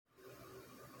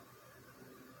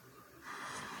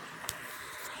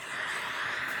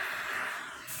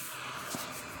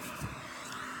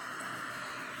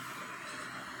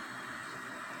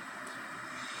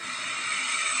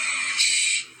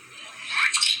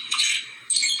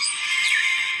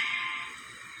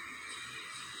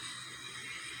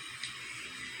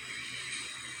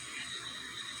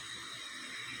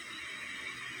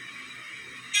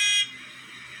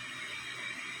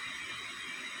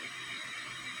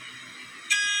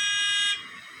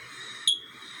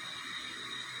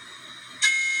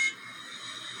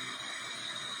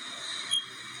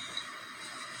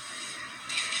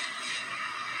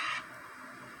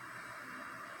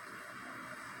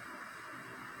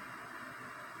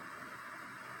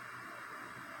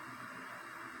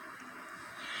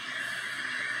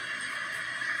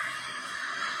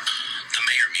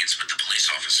meets with the police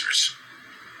officers.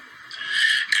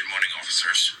 Good morning,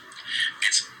 officers.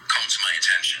 It's come to my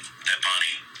attention that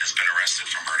Bonnie has been arrested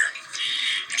for murder,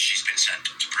 and she's been sent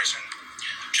to prison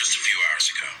just a few hours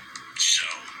ago. So,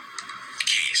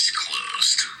 case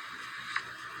closed.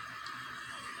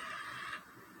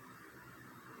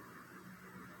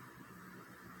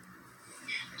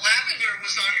 Lavender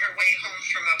was on her way home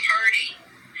from a party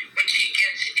when she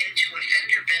gets into a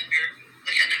fender bender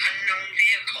with an unknown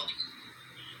vehicle.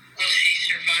 Will she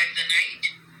survive the night?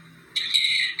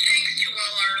 Thanks to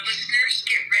all our listeners.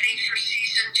 Get ready for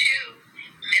season 2,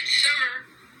 Midsummer.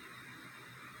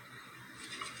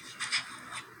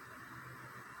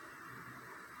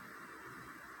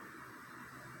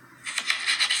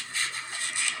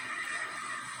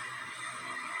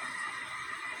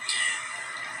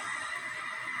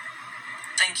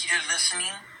 Thank you for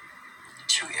listening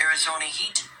to Arizona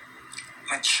Heat,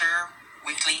 mature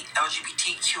weekly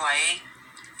LGBTQIA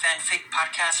fanfic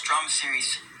podcast drama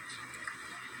series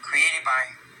created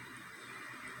by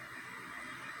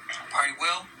Party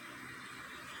Will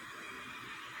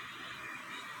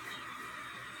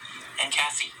and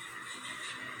Cassie.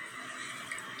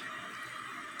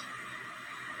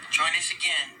 Join us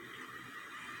again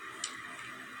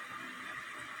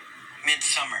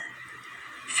midsummer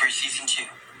for season 2.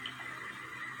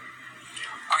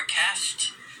 Our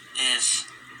cast is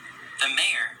the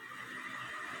mayor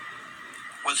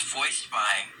was voiced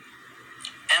by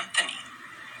Anthony,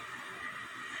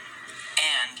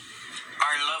 and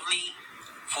our lovely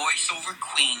voiceover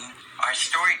queen, our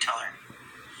storyteller,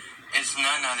 is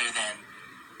none other than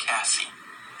Cassie.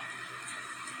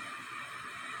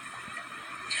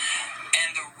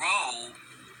 And the role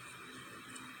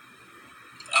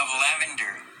of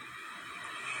Lavender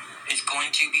is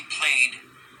going to be played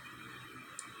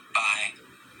by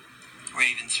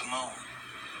Raven Simone.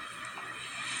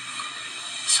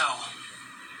 So,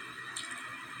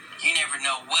 you never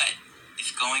know what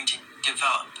is going to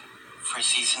develop for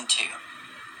season 2.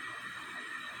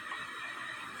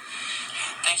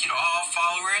 Thank you to all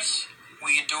followers.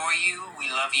 We adore you. We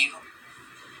love you.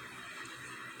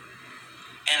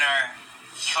 And our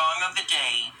song of the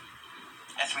day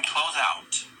as we close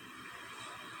out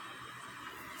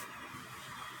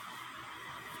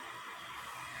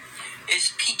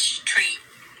is Peach Tree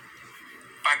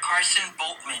by Carson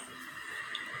Boltman.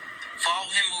 Follow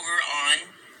him over on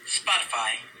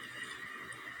Spotify.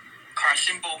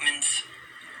 Carson Boltman's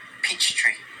Peach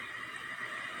Tree.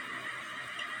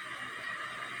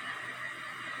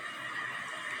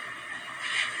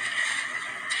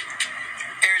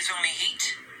 Arizona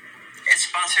Heat is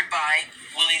sponsored by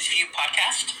Willie's View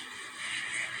Podcast,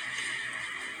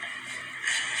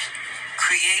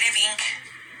 Creative Inc.,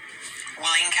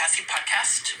 Willie and Cassie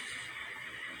Podcast,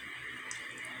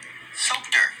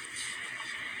 Soapdirt.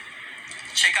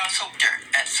 Check out Soapdirt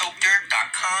at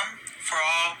soapdirt.com for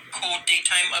all cool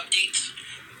daytime updates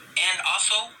and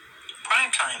also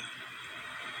primetime.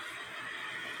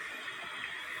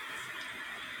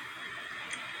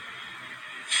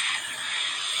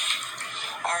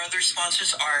 Our other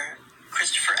sponsors are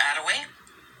Christopher Attaway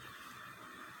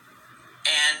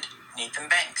and Nathan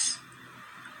Banks.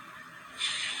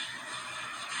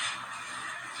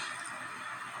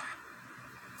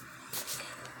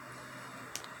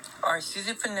 Our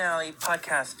season finale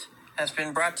podcast has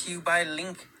been brought to you by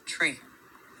Linktree.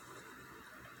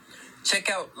 Check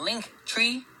out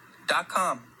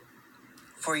linktree.com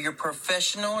for your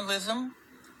professionalism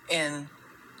in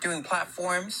doing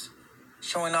platforms,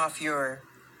 showing off your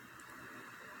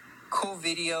cool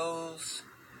videos,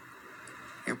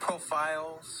 your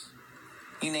profiles,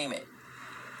 you name it.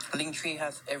 Linktree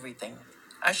has everything.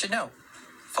 I should know.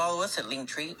 Follow us at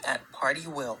Linktree at Party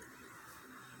Will.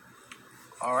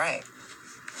 All right,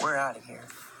 we're out of here.